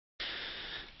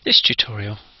This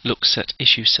tutorial looks at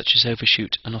issues such as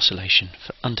overshoot and oscillation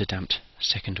for underdamped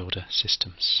second-order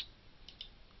systems.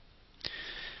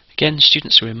 Again,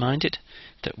 students are reminded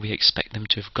that we expect them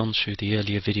to have gone through the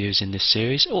earlier videos in this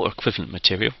series or equivalent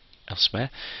material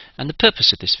elsewhere, and the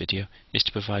purpose of this video is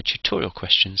to provide tutorial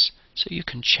questions so you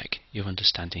can check your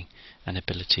understanding and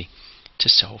ability to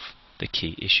solve the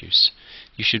key issues.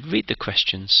 You should read the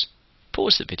questions,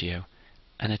 pause the video,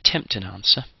 and attempt an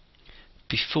answer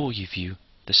before you view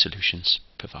the solutions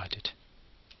provided.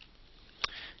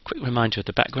 Quick reminder of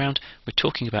the background: we're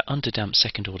talking about underdamped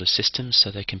second order systems, so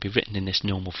they can be written in this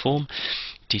normal form: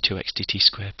 d2x dt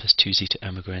squared plus 2 zeta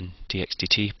omega n dx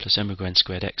dt plus omega n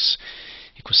squared x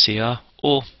equals CR,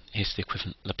 or here's the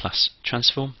equivalent Laplace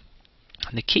transform.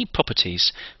 And the key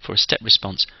properties for a step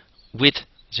response with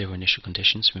zero initial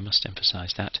conditions, we must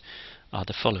emphasize that, are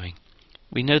the following.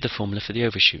 We know the formula for the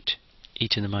overshoot, e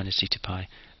to the minus zeta pi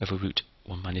over root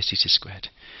 1 minus zeta squared.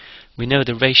 We know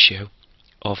the ratio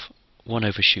of one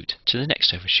overshoot to the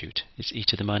next overshoot is e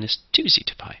to the minus 2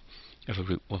 zeta pi over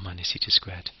root 1 minus zeta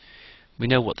squared. We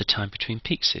know what the time between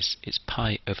peaks is. It's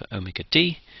pi over omega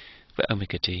d, where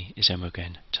omega d is omega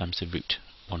n times the root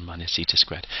 1 minus zeta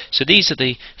squared. So these are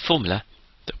the formula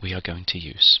that we are going to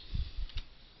use.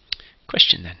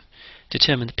 Question then.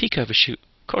 Determine the peak overshoot,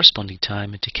 corresponding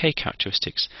time and decay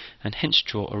characteristics, and hence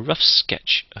draw a rough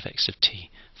sketch of x of t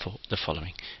for the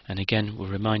following. And again, we'll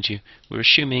remind you, we're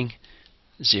assuming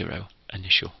zero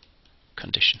initial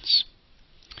conditions.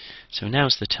 So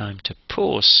now's the time to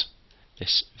pause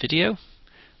this video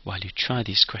while you try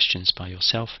these questions by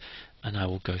yourself, and I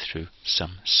will go through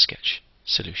some sketch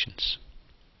solutions.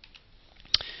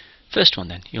 First one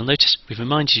then, you'll notice we've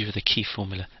reminded you of the key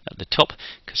formula at the top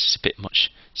because it's a bit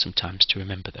much sometimes to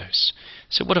remember those.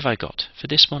 So what have I got? For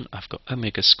this one I've got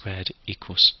omega squared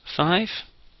equals 5.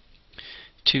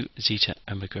 2 zeta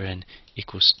omega n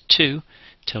equals 2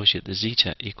 tells you that the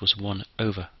zeta equals 1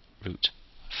 over root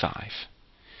 5.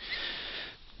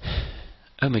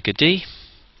 Omega d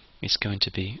is going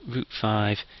to be root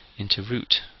 5 into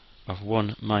root of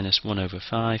 1 minus 1 over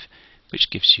 5, which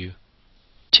gives you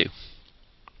 2.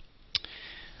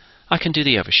 I can do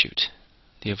the overshoot.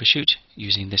 The overshoot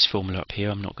using this formula up here,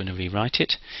 I'm not going to rewrite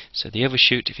it. So the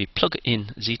overshoot, if you plug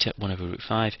in zeta 1 over root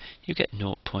 5, you get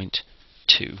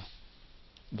 0.21.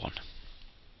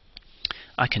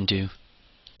 I can do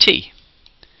t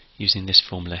using this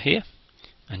formula here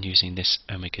and using this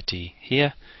omega d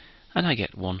here, and I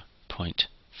get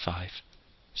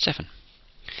 1.57.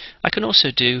 I can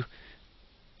also do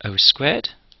O squared,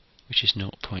 which is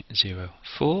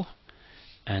 0.04,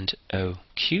 and O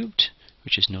cubed,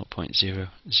 which is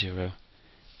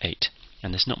 0.008,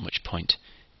 and there's not much point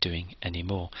doing any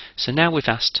more. So now we've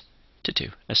asked to do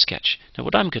a sketch. Now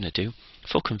what I'm going to do,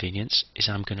 for convenience, is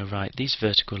I'm going to write these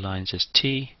vertical lines as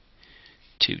t,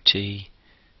 2t,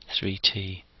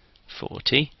 3t,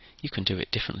 4t. You can do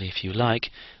it differently if you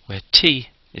like, where t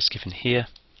is given here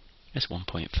as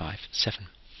 1.57.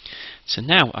 So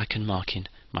now I can mark in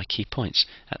my key points.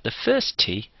 At the first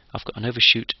t, I've got an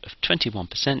overshoot of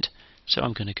 21%, so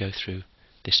I'm going to go through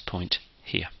this point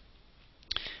here.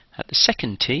 At the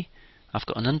second t, I've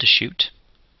got an undershoot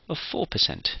of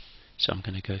 4%, so I'm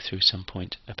going to go through some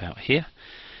point about here.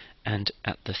 And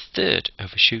at the third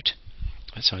overshoot,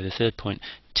 the third point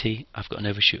t, I've got an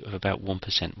overshoot of about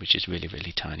 1%, which is really,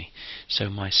 really tiny. So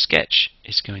my sketch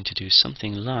is going to do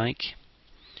something like,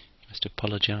 I must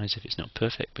apologize if it's not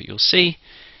perfect, but you'll see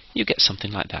you get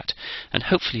something like that. And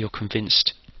hopefully you're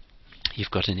convinced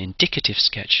you've got an indicative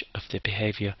sketch of the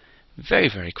behavior very,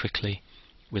 very quickly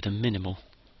with a minimal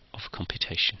of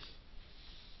computation.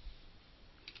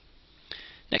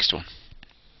 Next one.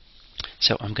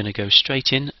 So I'm going to go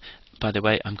straight in. By the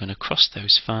way, I'm going to cross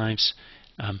those 5s,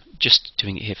 just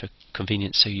doing it here for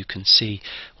convenience so you can see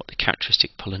what the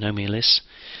characteristic polynomial is.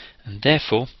 And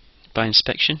therefore, by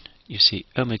inspection, you see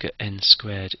omega n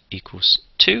squared equals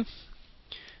 2,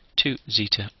 2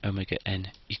 zeta omega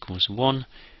n equals 1,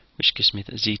 which gives me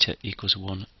that zeta equals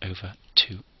 1 over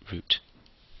 2 root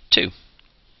 2.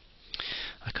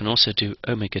 I can also do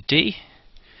omega d,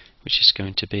 which is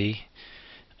going to be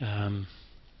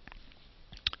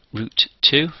root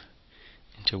 2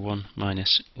 into 1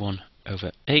 minus 1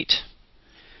 over 8.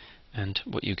 And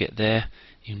what you get there,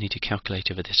 you need to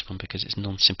calculate over this one because it's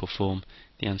non-simple form.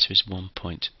 The answer is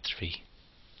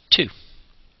 1.32.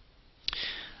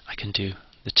 I can do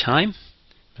the time.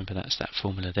 Remember, that's that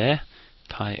formula there.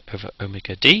 Pi over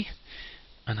omega d,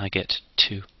 and I get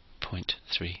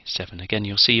 2.37. Again,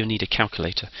 you'll see you'll need a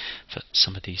calculator for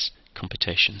some of these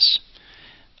computations.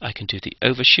 I can do the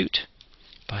overshoot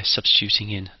by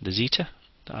substituting in the zeta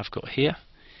that I've got here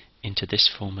into this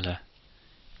formula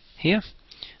here,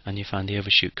 and you find the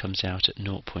overshoot comes out at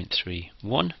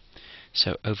 0.31.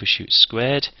 So overshoot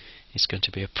squared is going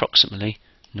to be approximately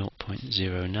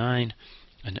 0.09,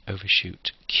 and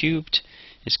overshoot cubed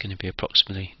is going to be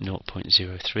approximately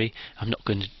 0.03. I'm not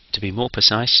going to be more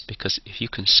precise, because if you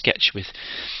can sketch with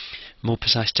more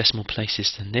precise decimal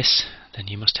places than this, then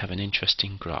you must have an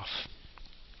interesting graph.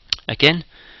 Again,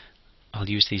 I'll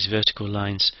use these vertical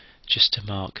lines just to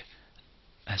mark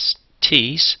as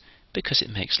t's, because it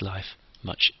makes life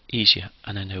much easier,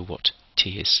 and I know what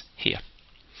t is here.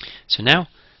 So now,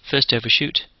 first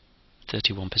overshoot,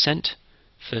 31%,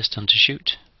 first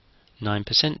undershoot,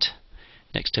 9%,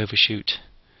 next overshoot,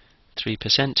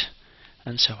 3%,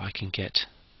 and so I can get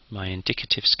my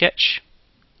indicative sketch.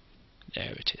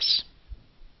 There it is.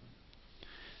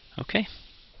 Okay,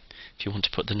 if you want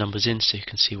to put the numbers in so you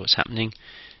can see what's happening,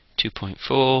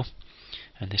 2.4,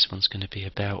 and this one's going to be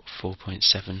about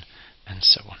 4.7, and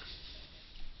so on.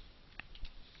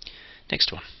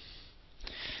 Next one.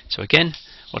 So again,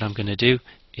 what I'm going to do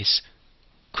is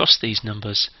cross these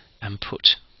numbers and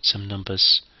put some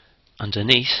numbers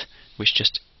underneath, which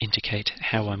just indicate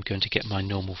how I'm going to get my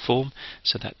normal form.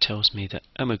 So that tells me that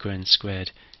omega n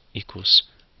squared equals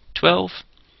 12,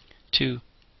 2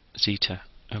 zeta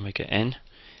omega n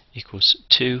equals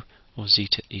 2, or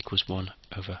zeta equals 1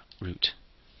 over root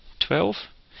 12.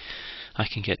 I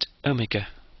can get omega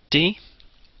d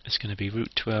is going to be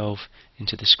root 12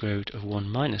 into the square root of 1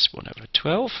 minus 1 over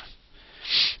 12,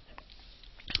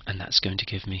 and that's going to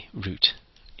give me root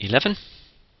 11.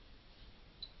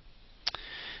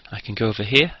 I can go over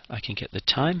here, I can get the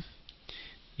time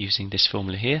using this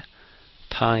formula here,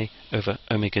 pi over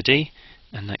omega d,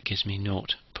 and that gives me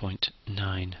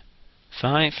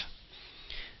 0.95.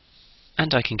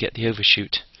 And I can get the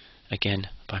overshoot again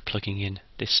by plugging in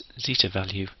this zeta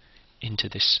value into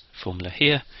this formula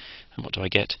here. And what do I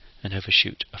get? An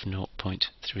overshoot of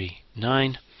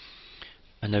 0.39.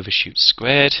 An overshoot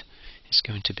squared is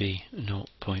going to be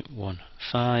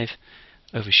 0.15.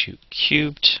 Overshoot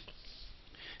cubed,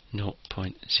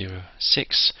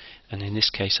 0.06. And in this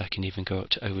case I can even go up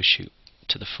to overshoot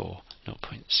to the 4,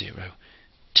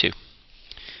 0.02.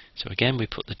 So again, we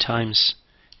put the times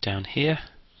down here,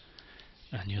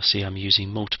 and you'll see I'm using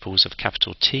multiples of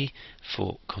capital T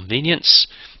for convenience.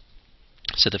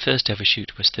 So the first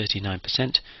overshoot was 39%,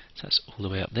 so that's all the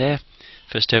way up there.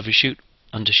 First overshoot,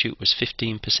 undershoot was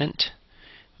 15%,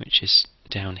 which is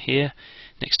down here.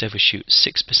 Next overshoot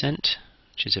 6%,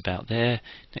 which is about there.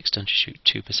 Next undershoot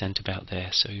 2%, about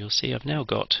there. So you'll see I've now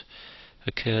got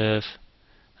a curve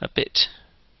a bit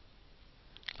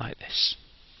like this.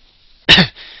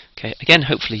 Okay, again,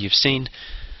 hopefully you've seen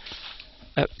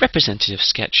a representative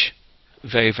sketch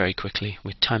very, very quickly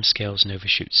with timescales and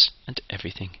overshoots and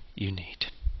everything you need.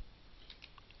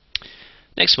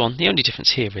 Next one, the only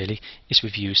difference here really is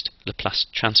we've used Laplace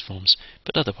transforms,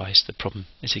 but otherwise the problem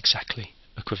is exactly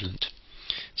equivalent.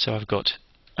 So I've got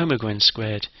omega n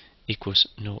squared equals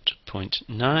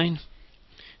 0.9,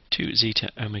 2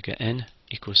 zeta omega n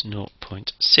equals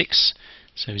 0.6,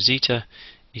 so zeta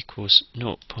equals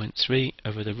 0.3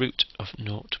 over the root of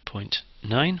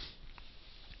 0.9.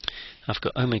 I've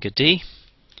got omega d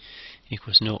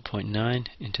equals 0.9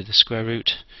 into the square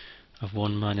root of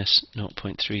 1 minus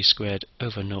 0.3 squared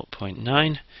over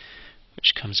 0.9,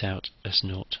 which comes out as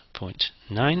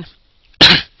 0.9.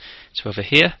 So over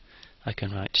here I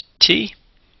can write t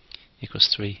equals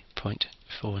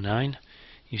 3.49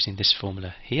 using this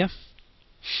formula here.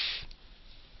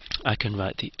 I can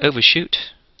write the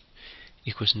overshoot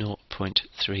equals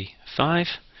 0.35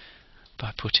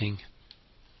 by putting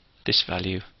this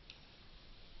value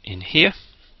in here,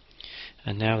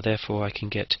 and now therefore I can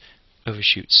get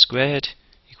overshoot squared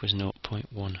equals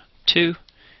 0.12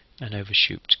 and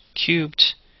overshoot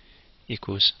cubed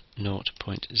equals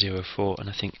 0.04, and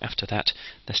I think after that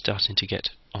they're starting to get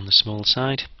on the small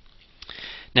side.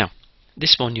 Now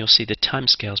this one you'll see the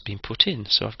timescales being put in,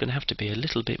 so I'm going to have to be a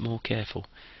little bit more careful.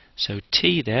 So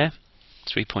t there,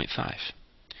 3.5.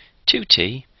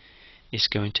 2t is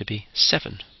going to be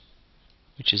 7,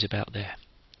 which is about there.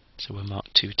 So we'll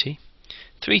mark 2t.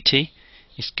 3t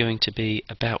is going to be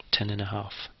about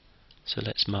 10.5. So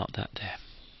let's mark that there.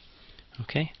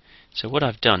 Okay, so what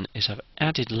I've done is I've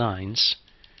added lines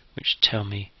which tell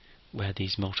me where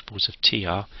these multiples of t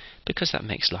are, because that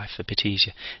makes life a bit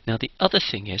easier. Now the other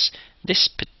thing is, this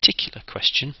particular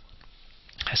question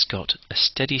has got a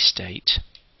steady state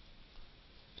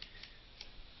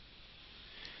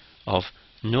of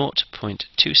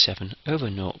 0.27 over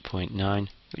 0.9,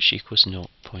 which equals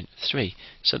 0.3.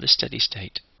 So the steady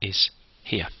state is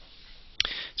here.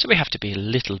 So we have to be a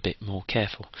little bit more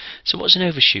careful. So what's an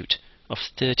overshoot? of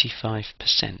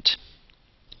 35%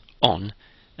 on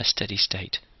a steady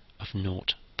state of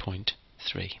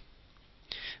 0.3.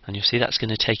 And you'll see that's going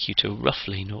to take you to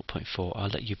roughly 0.4. I'll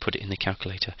let you put it in the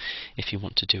calculator if you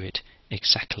want to do it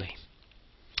exactly.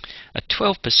 A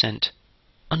 12%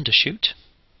 undershoot,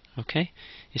 okay,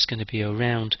 is going to be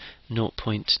around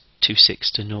 0.26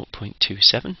 to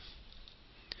 0.27,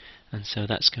 and so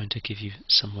that's going to give you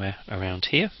somewhere around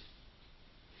here.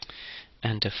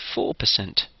 And a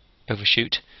 4%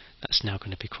 overshoot, that's now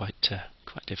going to be quite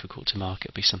difficult to mark.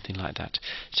 It'll be something like that.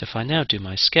 So if I now do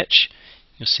my sketch,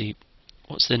 you'll see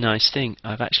what's the nice thing.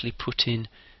 I've actually put in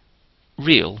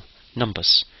real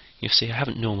numbers. You'll see I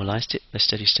haven't normalized it. The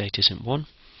steady state isn't 1.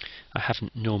 I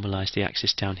haven't normalized the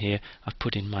axis down here. I've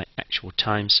put in my actual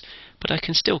times, but I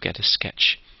can still get a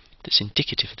sketch that's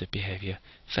indicative of the behavior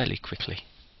fairly quickly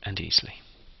and easily.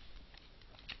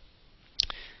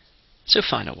 So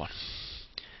final one.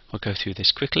 We'll go through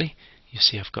this quickly. You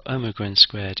see I've got omega n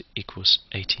squared equals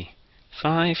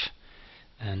 85,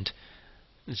 and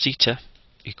zeta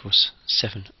equals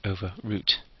 7 over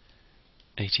root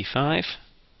 85.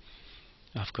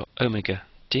 I've got omega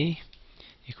d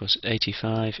equals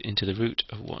 85 into the root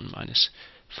of 1 minus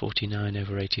 49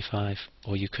 over 85,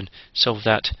 or you can solve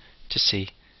that to see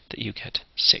that you get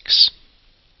 6.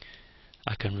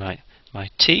 I can write my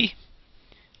t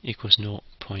equals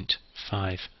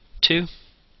 0.52,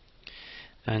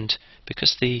 and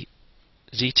because the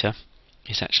zeta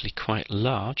is actually quite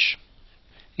large,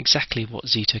 exactly what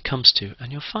zeta comes to,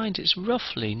 and you'll find it's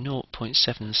roughly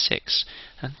 0.76,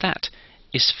 and that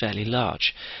is fairly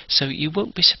large. So you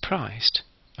won't be surprised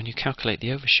when you calculate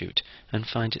the overshoot and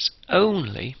find it's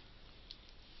only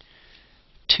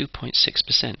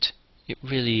 2.6%. It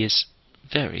really is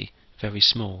very, very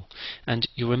small. And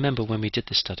you'll remember when we did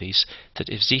the studies that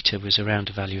if zeta was around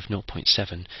a value of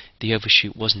 0.7, the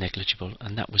overshoot was negligible,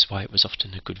 and that was why it was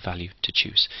often a good value to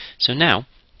choose. So now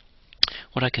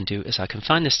what I can do is I can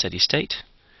find the steady state.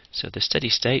 So the steady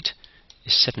state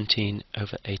is 17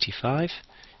 over 85,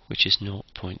 which is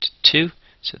 0.2.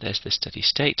 So there's the steady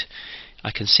state.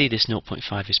 I can see this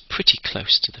 0.5 is pretty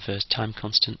close to the first time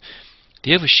constant.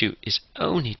 The overshoot is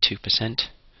only 2%,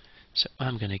 so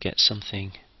I'm going to get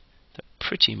something that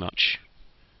pretty much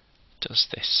does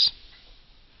this.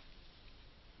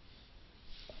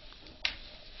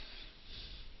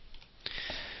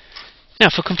 Now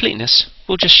for completeness,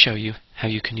 we'll just show you how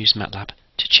you can use Matlab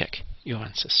to check your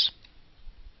answers.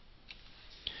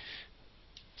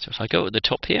 So if I go at the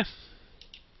top here,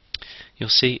 you'll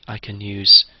see I can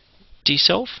use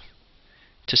dsolve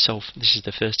to solve, this is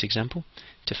the first example,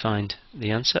 to find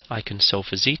the answer. I can solve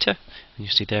for zeta, and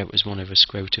you see there it was 1 over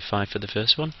square root of 5 for the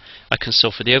first one. I can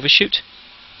solve for the overshoot,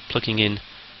 plugging in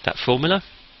that formula,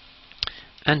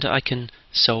 and I can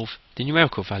solve the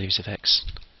numerical values of x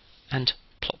and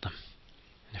plot them.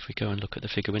 And if we go and look at the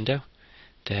figure window,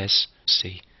 there's,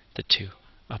 see, the two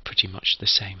are pretty much the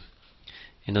same.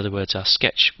 In other words, our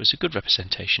sketch was a good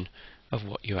representation of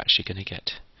what you're actually going to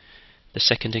get. The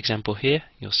second example here,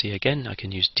 you'll see again, I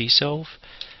can use dsolve.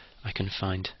 I can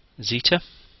find zeta.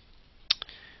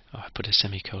 Oh, I put a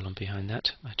semicolon behind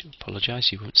that. I do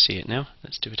apologize, you won't see it now.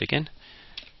 Let's do it again.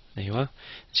 There you are.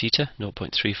 Zeta,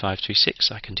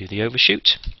 0.3536. I can do the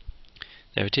overshoot.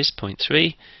 There it is,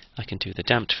 0.3. I can do the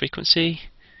damped frequency.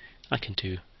 I can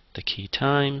do the key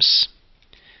times.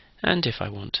 And if I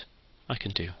want, I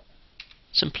can do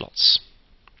some plots.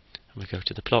 And we go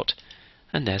to the plot,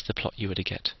 and there's the plot you were to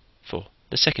get for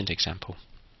the second example.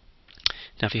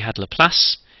 Now if you had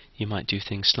Laplace, you might do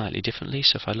things slightly differently.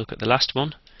 So if I look at the last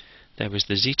one, there was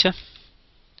the zeta,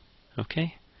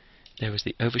 okay, there was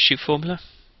the overshoot formula,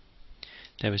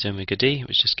 there was omega d, it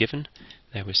was just given,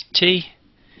 there was t,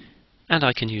 and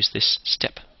I can use this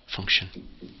step function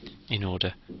in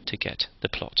order to get the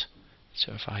plot.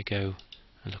 So if I go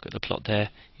and look at the plot there,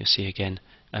 you'll see again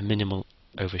a minimal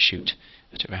overshoot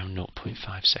at around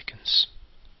 0.5 seconds.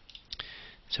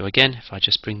 So again, if I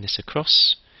just bring this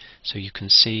across, so you can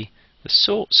see the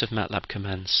sorts of Matlab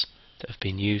commands that have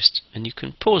been used, and you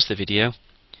can pause the video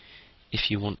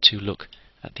if you want to look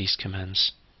at these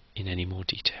commands in any more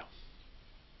detail.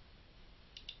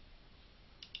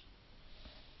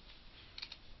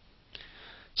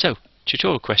 So,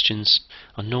 tutorial questions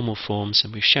on normal forms,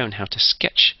 and we've shown how to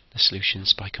sketch the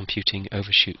solutions by computing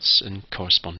overshoots and corresponding